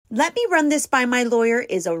"Let me run this by my lawyer"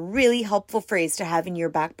 is a really helpful phrase to have in your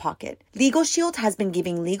back pocket. Legal Shield has been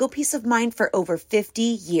giving legal peace of mind for over 50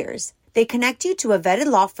 years. They connect you to a vetted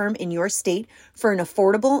law firm in your state for an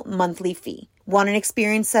affordable monthly fee. Want an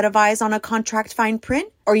experienced set of eyes on a contract fine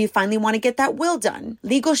print? Or you finally want to get that will done?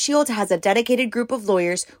 Legal Shield has a dedicated group of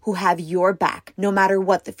lawyers who have your back, no matter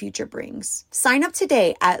what the future brings. Sign up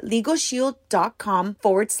today at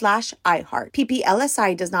LegalShield.com/iHeart.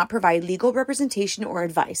 PPLSI does not provide legal representation or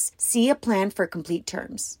advice. See a plan for complete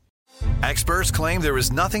terms. Experts claim there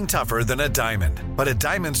is nothing tougher than a diamond. But at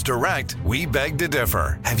Diamonds Direct, we beg to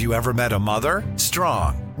differ. Have you ever met a mother?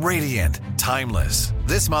 Strong, radiant, timeless.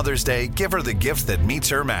 This Mother's Day, give her the gift that meets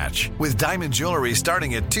her match. With diamond jewelry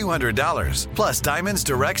starting at $200. Plus Diamonds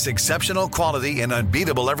Direct's exceptional quality and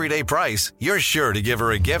unbeatable everyday price, you're sure to give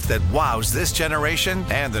her a gift that wows this generation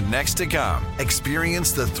and the next to come.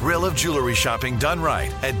 Experience the thrill of jewelry shopping done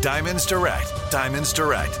right at Diamonds Direct. Diamonds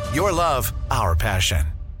Direct. Your love, our passion.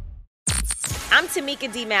 I'm Tamika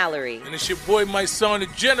D. Mallory. And it's your boy, my son, the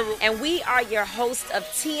General. And we are your hosts of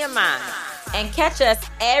TMI. And catch us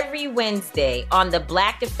every Wednesday on the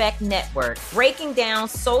Black Effect Network, breaking down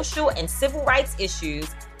social and civil rights issues,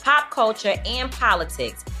 pop culture, and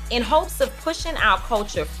politics in hopes of pushing our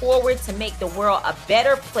culture forward to make the world a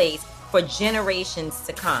better place for generations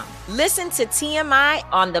to come. Listen to TMI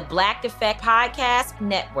on the Black Effect Podcast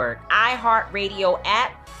Network, iHeartRadio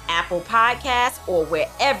app, Apple Podcasts, or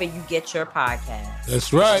wherever you get your podcasts.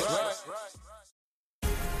 That's right.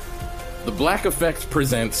 The Black Effect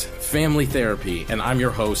presents Family Therapy, and I'm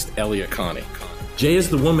your host, Elliot Connie. Jay is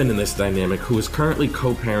the woman in this dynamic who is currently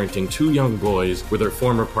co-parenting 2 young boys with her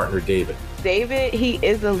former partner, David. David, he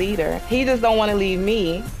is a leader. He just don't want to leave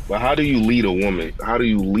me. But how do you lead a woman? How do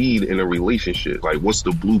you lead in a relationship? Like, what's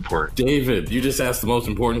the blueprint? David, you just asked the most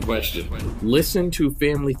important question. Listen to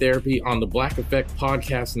Family Therapy on the Black Effect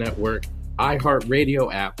Podcast Network,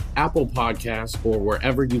 iHeartRadio app, Apple Podcasts, or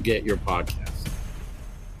wherever you get your podcasts.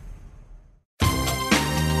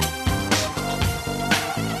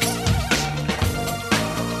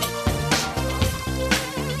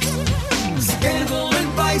 Scandal and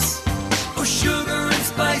vice, or sugar and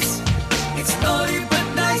spice. It's naughty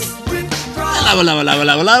but nice with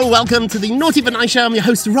Hello. Welcome to the Naughty But Nice Show. I'm your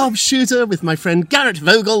host, Rob Shooter, with my friend Garrett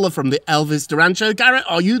Vogel from the Elvis Duran Show. Garrett,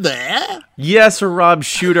 are you there? Yes, Rob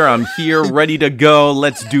Shooter. I'm here, ready to go.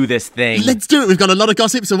 Let's do this thing. Let's do it. We've got a lot of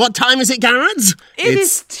gossip. So what time is it, Garrett?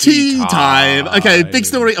 It's tea time. Okay, big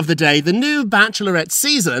story of the day. The new Bachelorette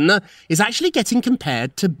season is actually getting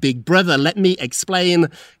compared to Big Brother. Let me explain.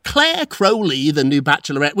 Claire Crowley, the new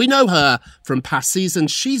Bachelorette, we know her from past seasons.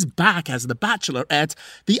 She's back as the Bachelorette.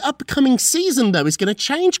 The upcoming season, though, is going to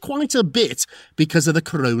change quite a bit because of the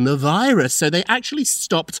coronavirus. So they actually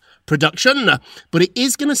stopped production, but it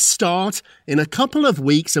is going to start in a couple of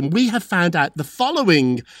weeks, and we have found out the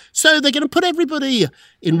following. So they're going to put everybody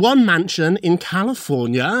in one mansion in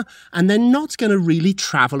California, and they're not going to really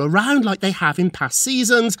travel around like they have in past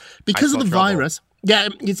seasons because of the virus. Yeah,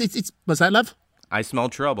 it's what's that, love? I smell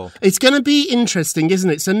trouble. It's going to be interesting, isn't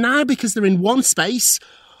it? So now, because they're in one space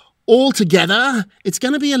all together, it's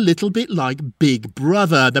going to be a little bit like Big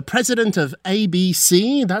Brother. The president of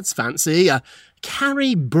ABC, that's fancy,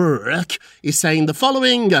 Carrie Burke, is saying the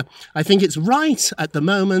following. I think it's right at the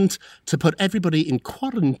moment to put everybody in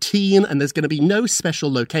quarantine, and there's going to be no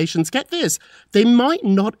special locations. Get this, they might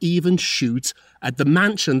not even shoot at the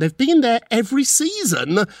mansion. They've been there every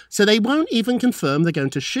season, so they won't even confirm they're going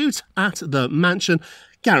to shoot at the mansion.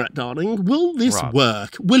 Garrett, darling, will this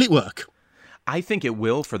work? Will it work? I think it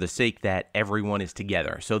will, for the sake that everyone is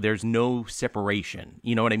together. So there's no separation.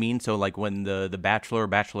 You know what I mean? So like when the Bachelor or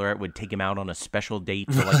Bachelorette would take him out on a special date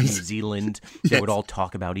to like New Zealand, they would all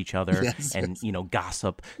talk about each other and, you know,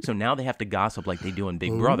 gossip. So now they have to gossip like they do in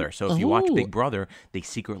Big Brother. So if you watch Big Brother, they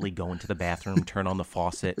secretly go into the bathroom, turn on the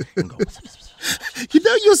faucet, and go... You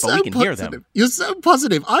know, you're so we can positive. Hear them. You're so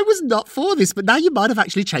positive. I was not for this, but now you might have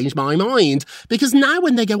actually changed my mind. Because now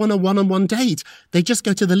when they go on a one-on-one date, they just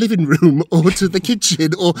go to the living room or to the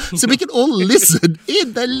kitchen, or so we can all listen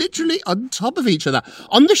in. They're literally on top of each other.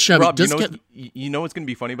 On the show, Rob, it does you know what's going to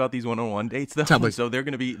be funny about these one-on-one dates, though? Tell me. So they're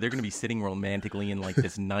going to be sitting romantically in like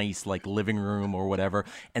this nice like living room or whatever,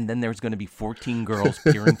 and then there's going to be 14 girls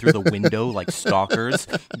peering through the window like stalkers,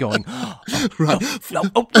 going,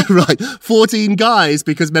 right, 14 guys,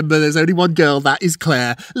 because remember, there's only one girl. That is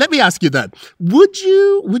Claire. Let me ask you then: Would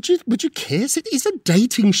you kiss? It is a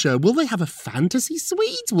dating show. Will they have a fantasy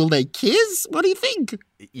suite? Will they kiss? What do you think?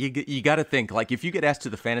 You got to think, like, if you get asked to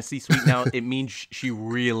the fantasy suite now, it means she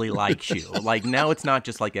really likes you. Like, now it's not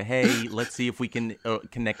just like a, hey, let's see if we can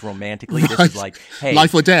connect romantically. This is like, hey.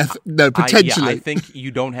 Life or death. No, potentially. I think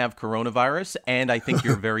you don't have coronavirus, and I think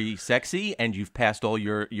you're very sexy, and you've passed all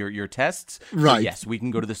your tests. Right. So yes, we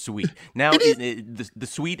can go to the suite. Now, the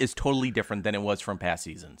suite is totally different than it was from past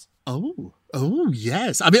seasons. Oh,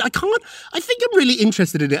 yes. I mean, I think I'm really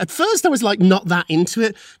interested in it. At first, I was like not that into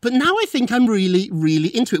it, but now I think I'm really,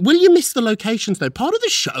 really into it. Will you miss the locations, though? Part of the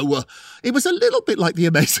show, it was a little bit like The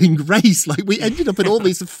Amazing Race. Like, we ended up in all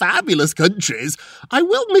these fabulous countries. I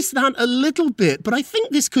will miss that a little bit, but I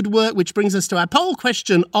think this could work, which brings us to our poll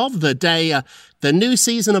question of the day. The new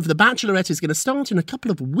season of The Bachelorette is going to start in a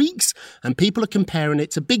couple of weeks, and people are comparing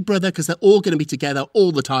it to Big Brother because they're all going to be together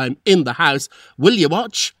all the time in the house. Will you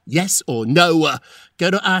watch? Yes or no? Go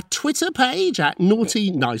to our Twitter page at Naughty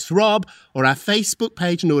Nice Rob or our Facebook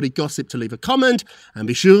page, Naughty Gossip, to leave a comment, and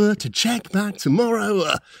be sure to check back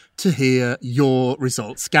tomorrow to hear your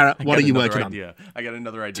results. Garrett, what are you working on? I got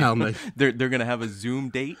another idea. Tell me. They're going to have a Zoom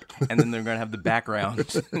date, and then they're going to have the background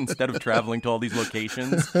instead of traveling to all these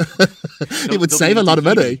locations. It would save a lot of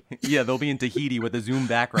money. Yeah, they'll be in Tahiti with a Zoom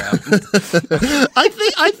background.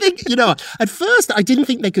 I think, you know, at first I didn't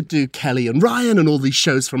think they could do Kelly and Ryan and all these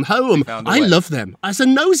shows from home. I love them. As a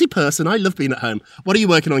nosy person, I love being at home. What are you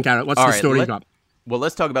working on, Garrett? What's the story you got? Well,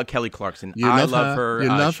 let's talk about Kelly Clarkson. I love her. You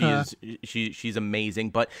love her. She's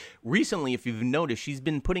amazing. But recently, if you've noticed, she's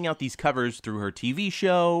been putting out these covers through her TV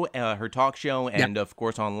show, her talk show, and of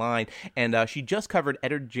course online. And she just covered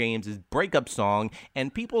Etta James's breakup song,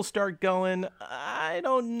 and people start going, I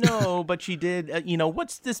don't know, but she did.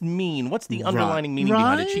 What's this mean? What's the underlining meaning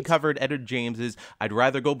behind it? She covered Etta James's "I'd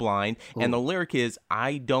Rather Go Blind," and the lyric is,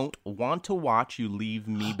 "I don't want to watch you leave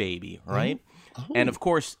me, baby." Right? And of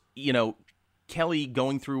course, Kelly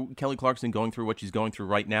Clarkson going through what she's going through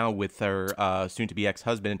right now with her soon-to-be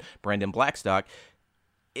ex-husband, Brandon Blackstock,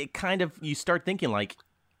 it kind of, you start thinking like,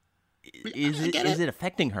 is it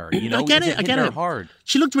affecting her? I get it. Her hard?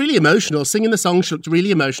 She looked really emotional. Singing the song, she looked really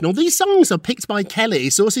emotional. These songs are picked by Kelly.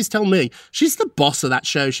 Sources tell me she's the boss of that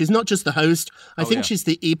show. She's not just the host. I think she's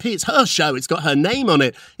the EP. It's her show. It's got her name on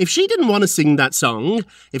it. If she didn't want to sing that song,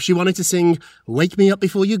 if she wanted to sing Wake Me Up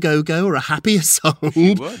Before You Go or a happier song,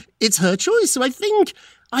 it's her choice. So I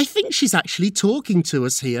think she's actually talking to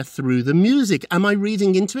us here through the music. Am I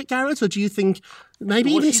reading into it, Garrett, or do you think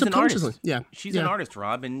maybe even subconsciously? She's an artist,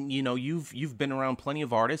 Rob, and you've been around plenty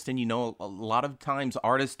of artists, and a lot of times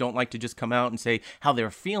artists don't like to just come out and say how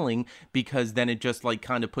they're feeling because then it just like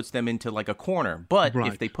kind of puts them into like a corner. But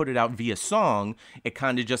if they put it out via song, it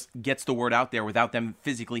kind of just gets the word out there without them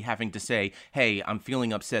physically having to say, "Hey, I'm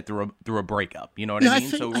feeling upset through a breakup." You know what I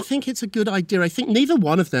mean? I think it's a good idea. I think neither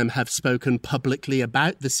one of them have spoken publicly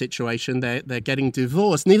about the situation. They're getting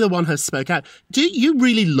divorced. Neither one has spoke out. Do you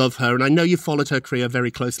really love her? And I know you followed her career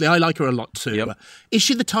very closely. I like her a lot too. Yep. Is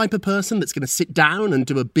she the type of person that's going to sit down and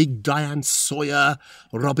do a big Diane Sawyer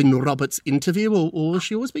or Robin Roberts interview, or will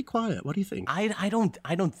she always be quiet? What do you think? I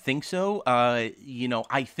don't think so. I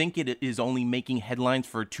think it is only making headlines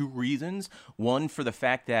for two reasons. One, for the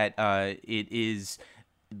fact that it is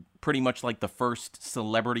pretty much like the first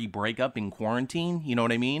celebrity breakup in quarantine. You know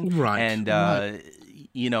what I mean? Right. And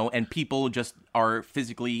and people just are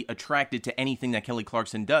physically attracted to anything that Kelly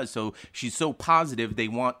Clarkson does. So she's so positive, they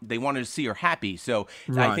wanted to see her happy. So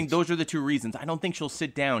I think those are the two reasons. I don't think she'll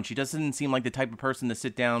sit down. She doesn't seem like the type of person to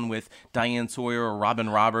sit down with Diane Sawyer or Robin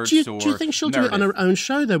Roberts. Do you think she'll do it on her own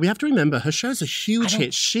show, though? We have to remember, her show's a huge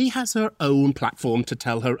hit. She has her own platform to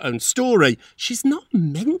tell her own story. She's not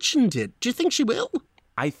mentioned it. Do you think she will?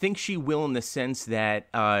 I think she will, in the sense that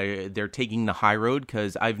they're taking the high road,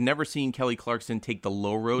 because I've never seen Kelly Clarkson take the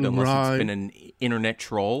low road unless it's been an internet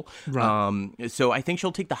troll. Right. So I think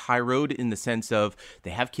she'll take the high road in the sense of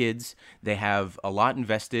they have kids, they have a lot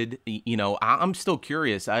invested. I'm still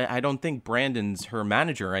curious. I don't think Brandon's her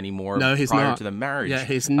manager anymore. No, he's prior not. to the marriage. Yeah,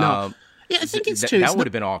 he's not. Yeah, I think it's true. That would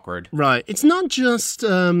have been awkward. Right. It's not just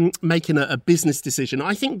making a business decision.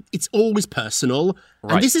 I think it's always personal.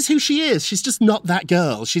 Right. And this is who she is. She's just not that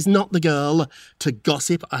girl. She's not the girl to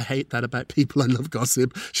gossip. I hate that about people. I love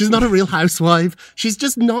gossip. She's not a real housewife. She's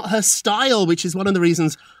just not her style, which is one of the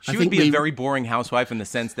reasons She would be a very boring housewife in the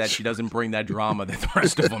sense that she doesn't bring that drama that the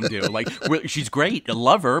rest of them do. Like, she's great. I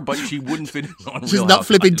love her, but she wouldn't fit on Real Housewives. She's not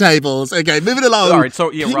flipping tables. Okay, moving along. All right,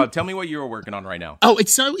 so, Rob, tell me what you're working on right now. Oh,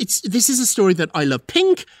 this is a story that I love.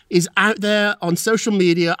 Pink is out there on social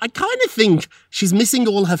media. I kind of think she's missing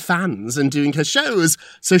all her fans and doing her shows.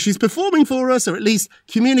 shows. So she's performing for us, or at least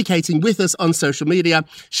communicating with us on social media.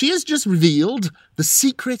 She has just revealed the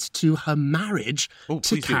secret to her marriage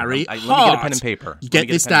to Carrie Hart. Let me get a pen and paper. Get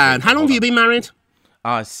this down. How long have you been married?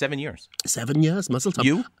 7 years. 7 years, muzzle top.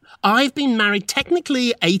 You? I've been married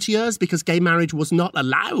technically 8 years because gay marriage was not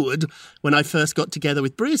allowed when I first got together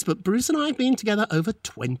with Bruce. But Bruce and I have been together over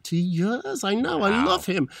 20 years. I know, wow. I love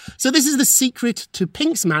him. So this is the secret to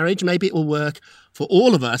Pink's marriage. Maybe it will work for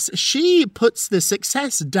all of us. She puts the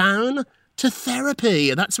success down to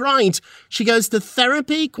therapy. That's right. She goes to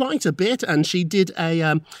therapy quite a bit, and she did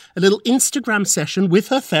a little Instagram session with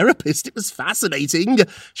her therapist. It was fascinating.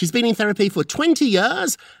 She's been in therapy for 20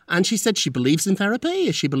 years, and she said she believes in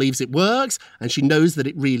therapy. She believes it works, and she knows that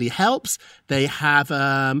it really helps. They have,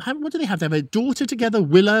 what do they have? They have a daughter together,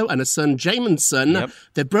 Willow, and a son, Jamison. Yep.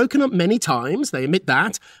 They've broken up many times. They admit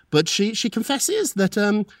that, but she confesses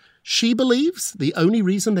that she believes the only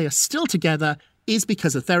reason they are still together is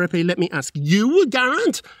because of therapy. Let me ask you,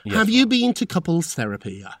 Garrett, have you been to couples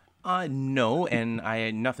therapy? No, and I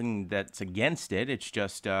had nothing that's against it. It's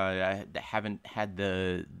just I haven't had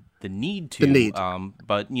the need to.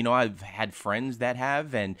 But, I've had friends that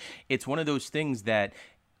have, and it's one of those things that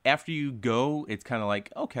after you go, it's kind of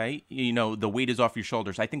like, okay, the weight is off your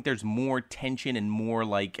shoulders. I think there's more tension and more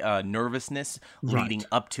nervousness leading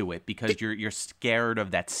up to it because you're scared of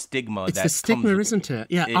that stigma. It's the stigma, isn't it?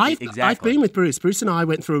 Yeah, I've been with Bruce. Bruce and I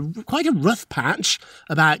went through quite a rough patch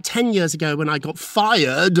about 10 years ago when I got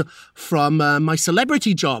fired from my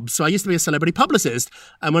celebrity job. So I used to be a celebrity publicist.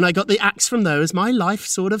 And when I got the axe from those, my life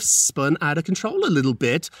sort of spun out of control a little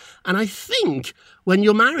bit. And I think when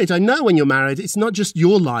you're married, I know when you're married, it's not just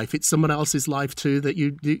your life, it's someone else's life too that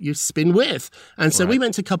you spin with. And so we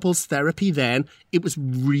went to couples therapy then. It was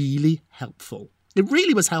really helpful. It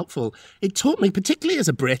really was helpful. It taught me, particularly as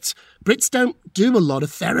a Brit, Brits don't do a lot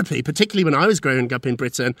of therapy, particularly when I was growing up in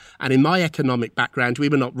Britain. And in my economic background, we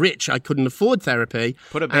were not rich. I couldn't afford therapy.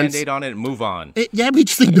 Put a Band-Aid on it and move on. We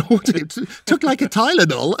just ignored it. Took like a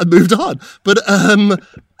Tylenol and moved on. But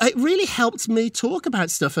it really helped me talk about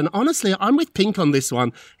stuff. And honestly, I'm with Pink on this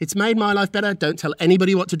one. It's made my life better. Don't tell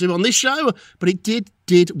anybody what to do on this show. But it did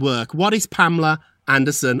work. What is Pamela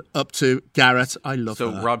Anderson up to? Garrett, I love her.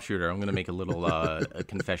 So, Rob Shooter, I'm going to make a little a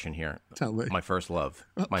confession here. Tell me. My first love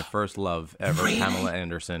ever, really? Pamela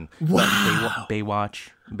Anderson. Wow.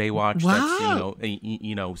 Baywatch. Wow.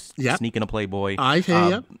 That's, sneaking a Playboy. I hear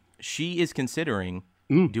you. She is considering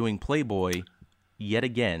doing Playboy yet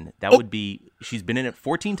again. That would be, she's been in it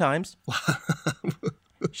 14 times.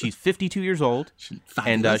 She's 52 years old.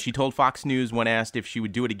 And she told Fox News when asked if she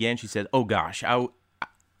would do it again, she said, oh gosh,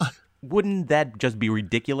 wouldn't that just be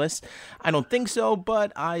ridiculous? I don't think so,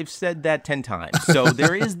 but I've said that 10 times. So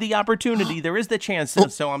there is the opportunity. There is the chance.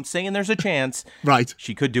 So I'm saying there's a chance. Right.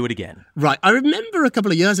 She could do it again. Right. I remember a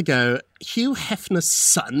couple of years ago, Hugh Hefner's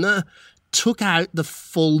son took out the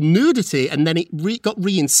full nudity and then it got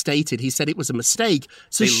reinstated. He said it was a mistake.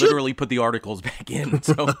 So they literally put the articles back in.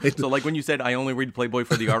 So, so like when you said, I only read Playboy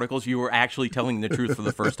for the articles, you were actually telling the truth for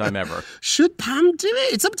the first time ever. Should Pam do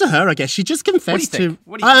it? It's up to her, I guess. She just confessed to...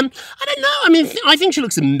 What do you think? I don't know. I mean, I think she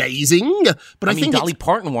looks amazing, but I think Dolly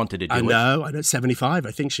Parton wanted to do it. I know, 75,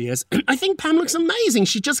 I think she is. I think Pam looks amazing.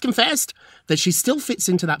 She just confessed that she still fits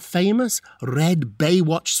into that famous red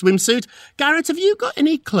Baywatch swimsuit. Garrett, have you got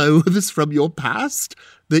any clothes from your past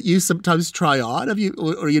that you sometimes try on? Have you,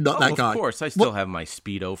 or are you not that guy? Of course, I still have my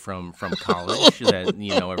Speedo from college that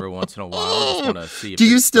every once in a while I just want to see. If do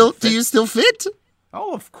you still fit?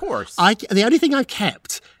 Oh, of course. The only thing I've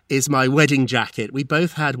kept is my wedding jacket. We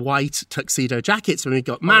both had white tuxedo jackets when we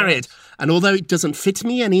got married. And although it doesn't fit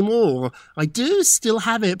me anymore, I do still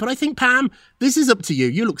have it. But I think, Pam, this is up to you.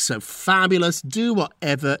 You look so fabulous. Do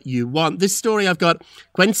whatever you want. This story I've got,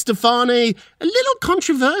 Gwen Stefani, a little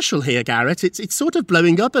controversial here, Garrett. It's sort of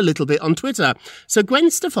blowing up a little bit on Twitter. So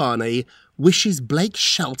Gwen Stefani wishes Blake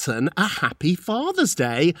Shelton a happy Father's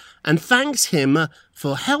Day and thanks him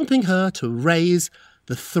for helping her to raise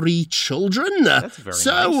the 3 children. That's very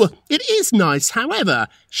nice. It is nice. However,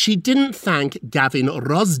 she didn't thank Gavin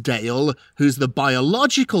Rossdale, who's the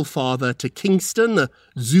biological father to Kingston,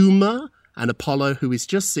 Zuma, and Apollo, who is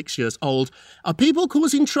just 6 years old. Are people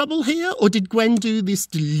causing trouble here, or did Gwen do this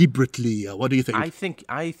deliberately? What do you think?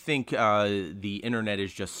 I think the internet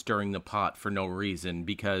is just stirring the pot for no reason,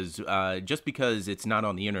 because just because it's not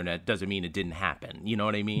on the internet doesn't mean it didn't happen. You know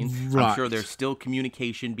what I mean? Right. I'm sure there's still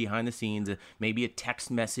communication behind the scenes, maybe a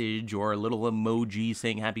text message or a little emoji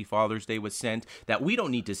saying Happy Father's Day was sent that we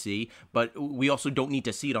don't need to see, but we also don't need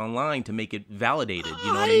to see it online to make it validated.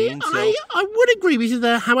 You know what I mean? I would agree with you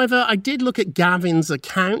there. However, I did look look at Gavin's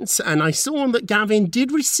account, and I saw that Gavin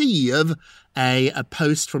did receive a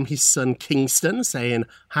post from his son Kingston saying,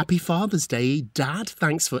 "Happy Father's Day, Dad.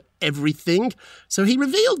 Thanks for everything." So he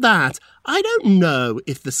revealed that. I don't know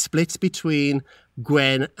if the split between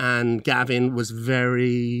Gwen and Gavin was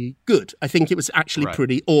very good. I think it was actually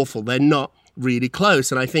pretty awful. They're not really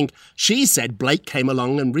close. And I think she said Blake came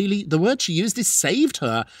along and really, the word she used is saved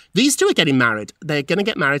her. These two are getting married. They're going to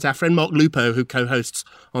get married. Our friend Mark Lupo, who co-hosts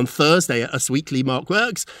on Thursday at Us Weekly, Mark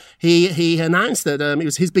Works, he announced that it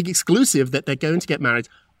was his big exclusive that they're going to get married.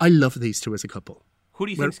 I love these two as a couple. Who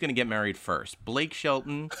do you think is going to get married first? Blake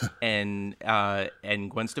Shelton and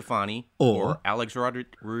Gwen Stefani, or Alex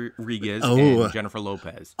Rodriguez and Jennifer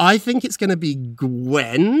Lopez? I think it's going to be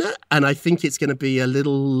Gwen, and I think it's going to be a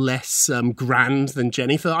little less grand than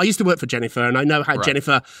Jennifer. I used to work for Jennifer, and I know how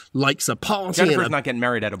Jennifer likes a party. Jennifer's not getting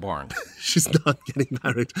married at a barn. She's not getting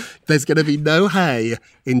married. There's going to be no hay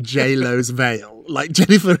in J-Lo's veil. Like,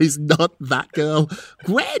 Jennifer is not that girl.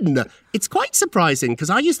 Gwen, it's quite surprising, because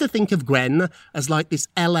I used to think of Gwen as like this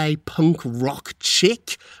LA punk rock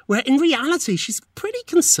chick, where in reality she's pretty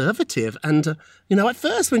conservative. And, at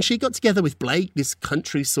first when she got together with Blake, this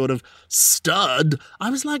country sort of stud, I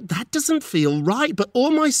was like, that doesn't feel right. But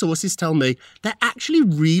all my sources tell me they're actually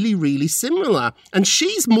really, really similar. And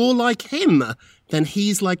she's more like him than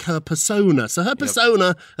he's like her persona. So her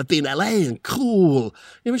persona of being LA and cool,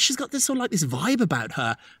 she's got this sort of like this vibe about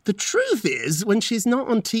her. The truth is, when she's not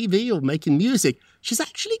on TV or making music, she's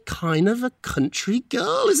actually kind of a country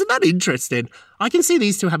girl. Isn't that interesting? I can see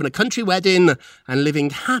these two having a country wedding and living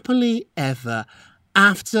happily ever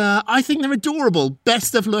after. I think they're adorable.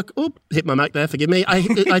 Best of luck. Oh, hit my mic there, forgive me.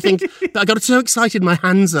 I think I got so excited my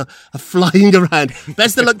hands are flying around.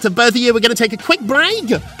 Best of luck to both of you. We're going to take a quick break,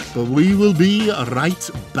 but we will be right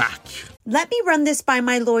back. "Let me run this by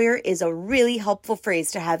my lawyer" is a really helpful phrase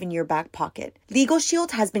to have in your back pocket. Legal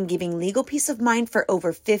Shield has been giving legal peace of mind for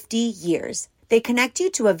over 50 years. They connect you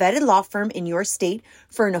to a vetted law firm in your state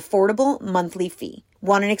for an affordable monthly fee.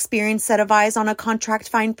 Want an experienced set of eyes on a contract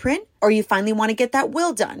fine print? Or you finally want to get that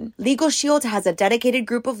will done? Legal Shield has a dedicated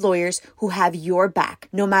group of lawyers who have your back,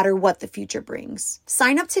 no matter what the future brings.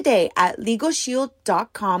 Sign up today at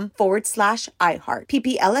LegalShield.com/iHeart.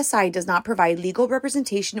 PPLSI does not provide legal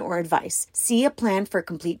representation or advice. See a plan for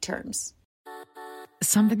complete terms.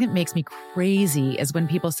 Something that makes me crazy is when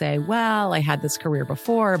people say, well, I had this career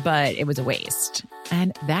before, but it was a waste.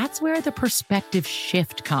 And that's where the perspective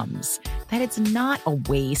shift comes, that it's not a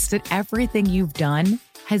waste, that everything you've done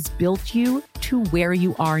has built you to where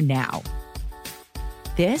you are now.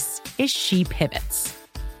 This is She Pivots,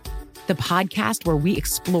 the podcast where we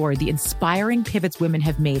explore the inspiring pivots women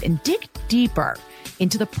have made and dig deeper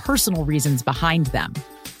into the personal reasons behind them.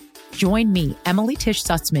 Join me, Emily Tish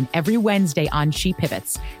Sussman, every Wednesday on She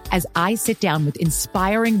Pivots as I sit down with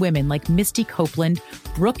inspiring women like Misty Copeland,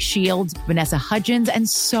 Brooke Shields, Vanessa Hudgens, and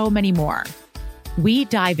so many more. We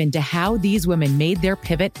dive into how these women made their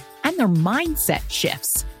pivot and their mindset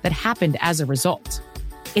shifts that happened as a result.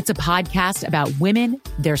 It's a podcast about women,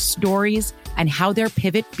 their stories, and how their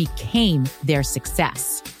pivot became their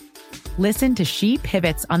success. Listen to She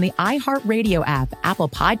Pivots on the iHeartRadio app, Apple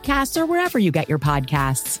Podcasts, or wherever you get your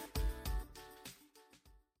podcasts.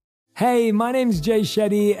 Hey, my name's Jay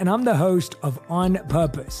Shetty, and I'm the host of On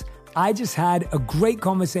Purpose. I just had a great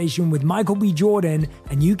conversation with Michael B. Jordan,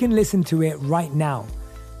 and you can listen to it right now.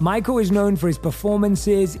 Michael is known for his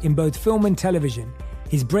performances in both film and television.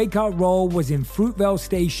 His breakout role was in Fruitvale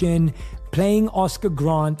Station, playing Oscar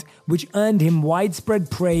Grant, which earned him widespread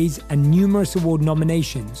praise and numerous award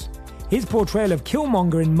nominations. His portrayal of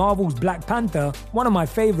Killmonger in Marvel's Black Panther, one of my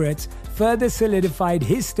favorites, further solidified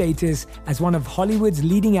his status as one of Hollywood's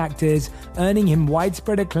leading actors, earning him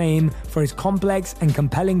widespread acclaim for his complex and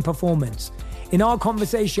compelling performance. In our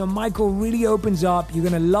conversation, Michael really opens up. You're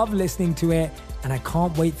going to love listening to it, and I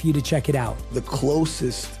can't wait for you to check it out. The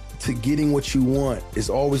closest to getting what you want is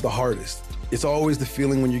always the hardest. It's always the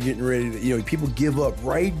feeling when you're getting ready to, people give up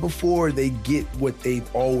right before they get what they've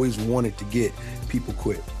always wanted to get. People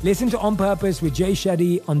quit. Listen to On Purpose with Jay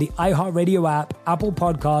Shetty on the iHeartRadio app, Apple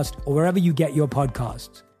Podcast, or wherever you get your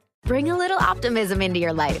podcasts. Bring a little optimism into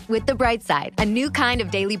your life with The Bright Side, a new kind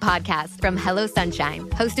of daily podcast from Hello Sunshine,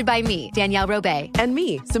 hosted by me, Danielle Robay. And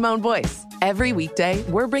me, Simone Boyce. Every weekday,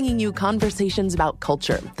 we're bringing you conversations about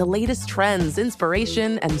culture, the latest trends,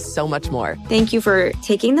 inspiration, and so much more. Thank you for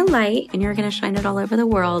taking the light, and you're going to shine it all over the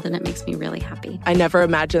world, and it makes me really happy. I never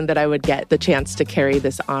imagined that I would get the chance to carry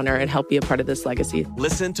this honor and help be a part of this legacy.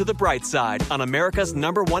 Listen to The Bright Side on America's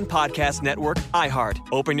 #1 podcast network, iHeart.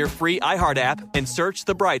 Open your free iHeart app and search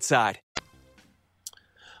The Bright Side.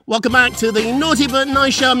 Welcome back to the Naughty But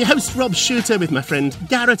Nice Show. I'm your host, Rob Shooter, with my friend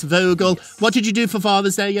Garrett Vogel. What did you do for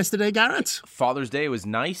Father's Day yesterday, Garrett? Father's Day was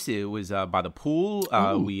nice. It was by the pool.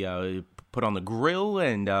 We put on the grill,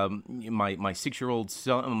 and my 6-year-old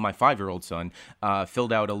son, my 5-year-old son,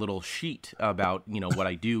 filled out a little sheet about what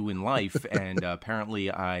I do in life, and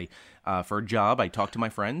apparently I. For a job, I talk to my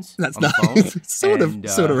friends That's on the nice. phone.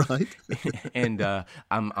 sort of right. And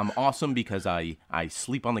I'm awesome because I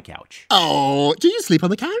sleep on the couch. Oh, do you sleep on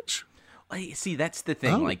the couch? See, that's the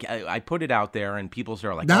thing. Like, I put it out there, and people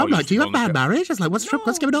are like, No, "Oh, do you have bad marriage? It's like, what's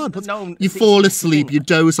going on? You see, fall that's the asleep, thing. you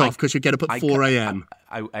doze off because you get up at 4 a.m.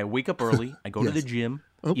 I wake up early. I go to the gym.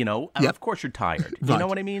 Yep. Of course you're tired. You know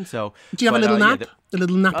what I mean? So, do you have a little nap? A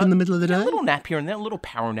little nap in the middle of the day? A little nap here and there, a little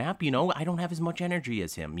power nap. I don't have as much energy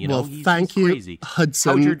as him. Well, he's you, crazy.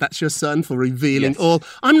 Hudson. That's your son for revealing all.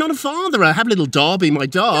 I'm not a father. I have little Darby, my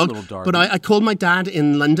dog. But I called my dad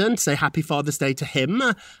in London to say Happy Father's Day to him.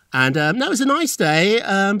 And that was a nice day.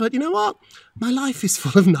 But you know what? My life is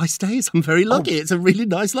full of nice days. I'm very lucky. It's a really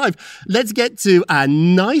nice life. Let's get to our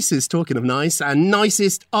nicest, talking of nice, our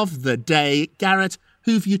nicest of the day. Garrett,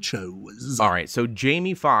 who've you chose? All right, so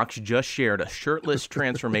Jamie Foxx just shared a shirtless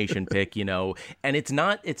transformation pic, and it's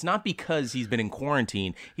not because he's been in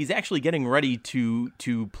quarantine. He's actually getting ready to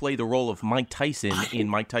play the role of Mike Tyson in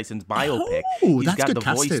Mike Tyson's biopic. He's got the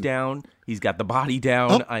voice down. He's got the body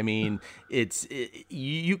down. I mean,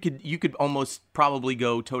 you could almost probably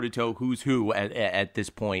go toe to toe who's who at this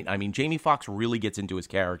point. I mean, Jamie Foxx really gets into his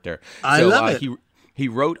character. I love it. He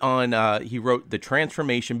wrote The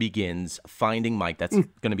Transformation Begins, Finding Mike. That's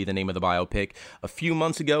going to be the name of the biopic. A few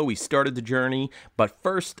months ago, we started the journey. But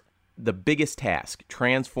first, the biggest task,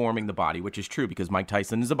 transforming the body, which is true because Mike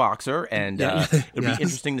Tyson is a boxer, and it'll be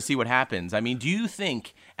interesting to see what happens. I mean, do you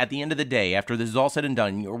think at the end of the day, after this is all said and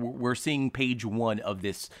done, we're seeing page 1 of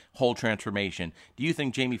this whole transformation, do you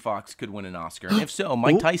think Jamie Foxx could win an Oscar? And if so,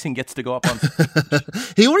 Mike Tyson gets to go up on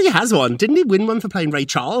stage. He already has one. Didn't he win one for playing Ray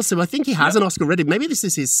Charles? So I think he has an Oscar already. Maybe this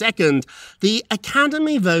is his second. The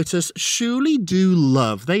Academy voters surely do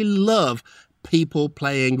love. They love people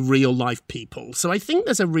playing real life people. So I think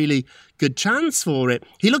there's a really good chance for it.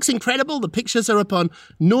 He looks incredible. The pictures are up on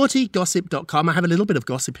naughtygossip.com. I have a little bit of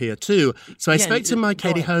gossip here too. So I spoke to my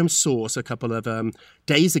Katie Holmes source a couple of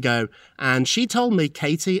days ago, and she told me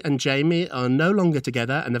Katie and Jamie are no longer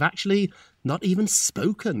together, and they've actually not even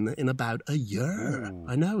spoken in about a year. Ooh.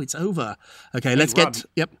 I know, it's over. Okay, let's Rob, get...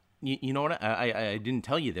 Yep. You know what? I didn't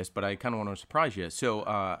tell you this, but I kind of want to surprise you. So,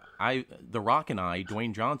 The Rock and I,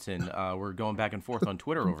 Dwayne Johnson, were going back and forth on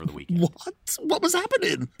Twitter over the weekend. What was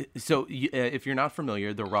happening? So, if you're not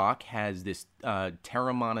familiar, The Rock has this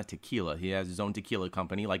Terramana tequila. He has his own tequila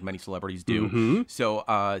company, like many celebrities do. Mm-hmm.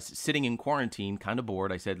 So, sitting in quarantine, kind of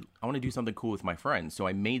bored, I said, I want to do something cool with my friends. So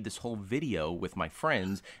I made this whole video with my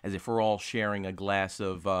friends as if we're all sharing a glass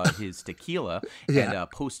of his tequila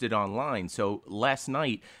and posted online. So last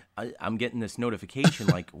night, I'm getting this notification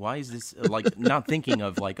like, why is this, like, not thinking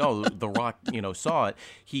of like, oh, The Rock, saw it.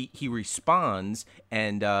 He responds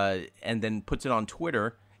and then puts it on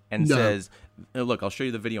Twitter and says, look, I'll show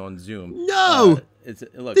you the video on Zoom. No!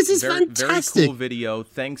 Look, this is fantastic. Very cool video.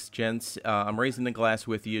 Thanks, gents. I'm raising the glass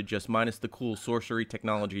with you, just minus the cool sorcery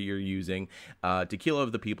technology you're using. Tequila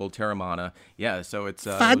of the people, Terramana. Yeah, so it's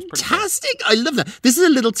fantastic. I love that. This is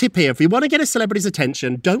a little tip here. If you want to get a celebrity's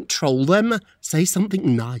attention, don't troll them. Say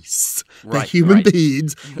something nice. They're human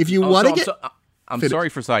beings. If you want to get... I'm sorry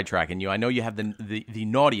for sidetracking you. I know you have the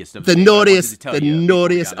naughtiest of the day. Naughtiest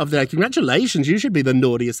of the day. Congratulations. You should be the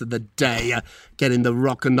naughtiest of the day, getting The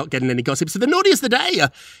Rock and not getting any gossip. So the naughtiest of the day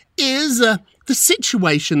is the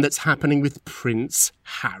situation that's happening with Prince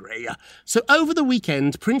Harry. So over the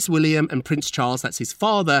weekend, Prince William and Prince Charles, that's his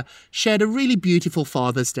father, shared a really beautiful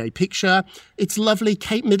Father's Day picture. It's lovely.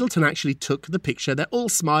 Kate Middleton actually took the picture. They're all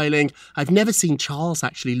smiling. I've never seen Charles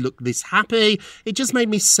actually look this happy. It just made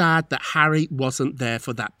me sad that Harry wasn't there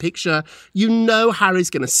for that picture. You know Harry's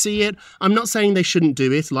going to see it. I'm not saying they shouldn't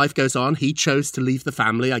do it. Life goes on. He chose to leave the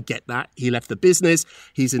family. I get that. He left the business.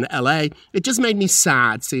 He's in LA. It just made me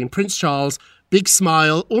sad seeing Prince Charles, big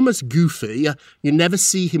smile, almost goofy. You never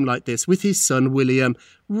see him like this with his son, William.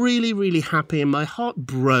 Really, really happy. And my heart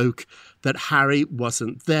broke that Harry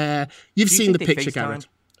wasn't there. You've seen the picture, Garrett.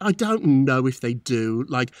 I don't know if they do.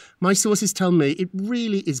 Like, my sources tell me it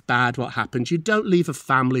really is bad what happened. You don't leave a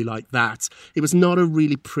family like that. It was not a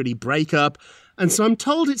really pretty breakup. And so I'm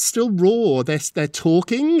told it's still raw. They're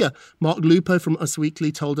talking. Mark Lupo from Us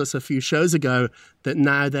Weekly told us a few shows ago that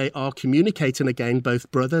now they are communicating again, both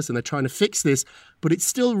brothers, and they're trying to fix this, but it's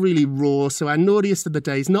still really raw. So our naughtiest of the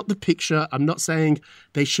day is not the picture. I'm not saying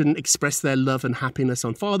they shouldn't express their love and happiness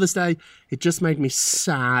on Father's Day. It just made me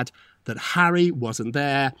sad that Harry wasn't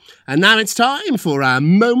there. And now it's time for our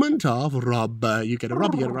moment of Rob. You get a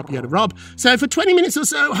Rob, you get a Rob, you get a Rob. So for 20 minutes or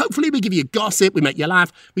so, hopefully we give you gossip, we make you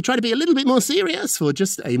laugh. We try to be a little bit more serious for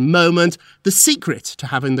just a moment. The secret to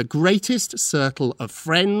having the greatest circle of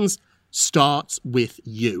friends starts with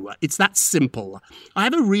you. It's that simple. I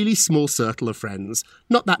have a really small circle of friends,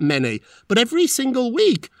 not that many, but every single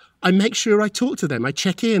week I make sure I talk to them, I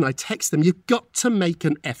check in, I text them. You've got to make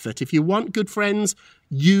an effort. If you want good friends,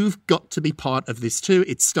 you've got to be part of this too.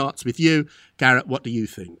 It starts with you. Garrett, what do you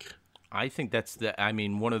think? I think that's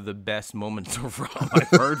one of the best moments of Rob I've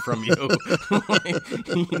heard from you.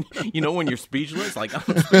 When you're speechless, like I'm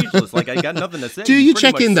speechless, like I got nothing to say. Do you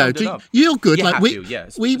check in though? You're good. You like have we to,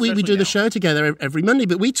 yes, we do now. the show together every Monday,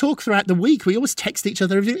 but we talk throughout the week. We always text each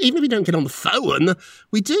other, even if we don't get on the phone.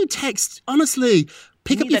 We do text. Honestly.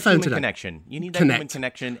 Pick up your phone today. You need that human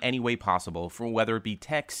connection any way possible, for whether it be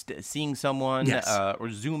text, seeing someone, or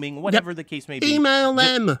Zooming, whatever the case may be. Email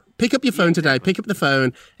them. Pick up your phone today. Pick up the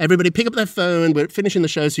phone. Everybody pick up their phone. We're finishing the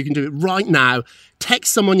show, so you can do it right now.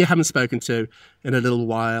 Text someone you haven't spoken to in a little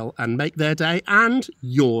while and make their day and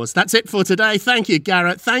yours. That's it for today. Thank you,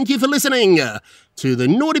 Garrett. Thank you for listening to the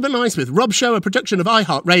Naughty But Nice with Rob show, a production of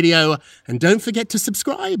iHeartRadio. And don't forget to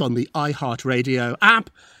subscribe on the iHeartRadio app,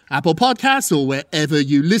 Apple Podcasts, or wherever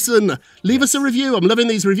you listen. Leave us a review. I'm loving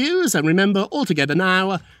these reviews. And remember, all together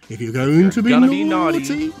now, if you're going to be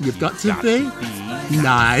naughty, you've got to be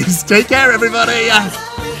nice. Take care, everybody.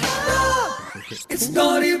 It's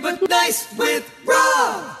Naughty But Nice with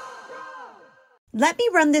Rob. Let me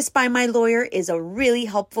run this by my lawyer is a really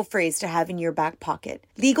helpful phrase to have in your back pocket.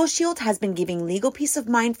 Legal Shield has been giving legal peace of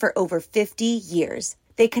mind for over 50 years.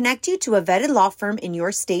 They connect you to a vetted law firm in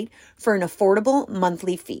your state for an affordable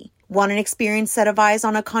monthly fee. Want an experienced set of eyes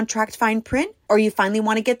on a contract fine print? Or you finally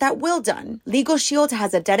want to get that will done? Legal Shield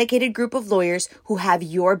has a dedicated group of lawyers who have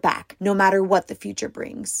your back, no matter what the future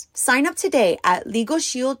brings. Sign up today at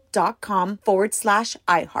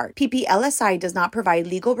LegalShield.com/iHeart. PPLSI does not provide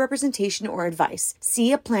legal representation or advice.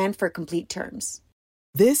 See a plan for complete terms.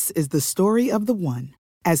 This is the story of the one.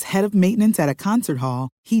 As head of maintenance at a concert hall,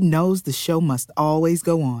 he knows the show must always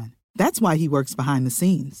go on. That's why he works behind the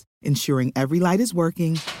scenes, ensuring every light is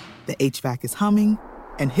working, the HVAC is humming,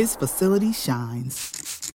 and his facility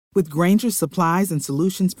shines. With Grainger's supplies and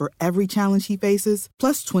solutions for every challenge he faces,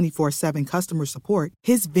 plus 24/7 customer support,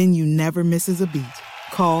 his venue never misses a beat.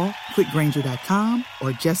 Call quickgrainger.com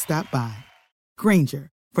or just stop by.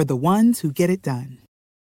 Grainger, for the ones who get it done.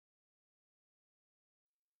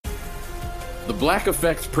 The Black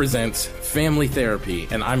Effect presents Family Therapy,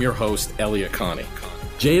 and I'm your host, Elliot Connie.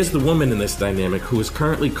 Jay is the woman in this dynamic who is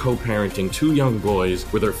currently co-parenting 2 young boys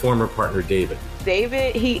with her former partner, David.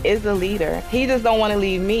 David, he is a leader. He just don't want to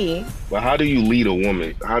leave me. But how do you lead a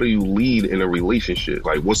woman? How do you lead in a relationship?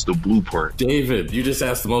 Like, what's the blueprint? David, you just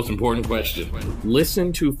asked the most important question.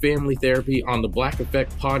 Listen to Family Therapy on the Black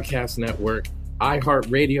Effect Podcast Network,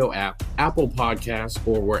 iHeartRadio app, Apple Podcasts,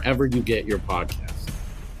 or wherever you get your podcasts.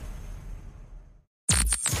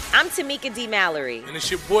 I'm Tamika D. Mallory. And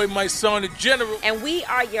it's your boy, my son, the General. And we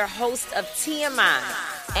are your hosts of TMI.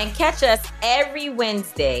 And catch us every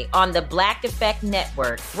Wednesday on the Black Effect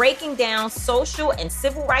Network, breaking down social and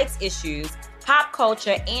civil rights issues, pop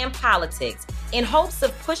culture, and politics in hopes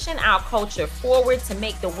of pushing our culture forward to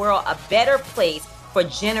make the world a better place for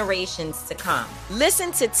generations to come.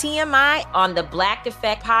 Listen to TMI on the Black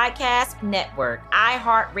Effect Podcast Network,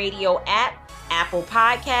 iHeartRadio app, Apple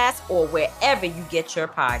Podcasts, or wherever you get your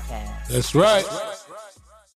podcasts. That's right.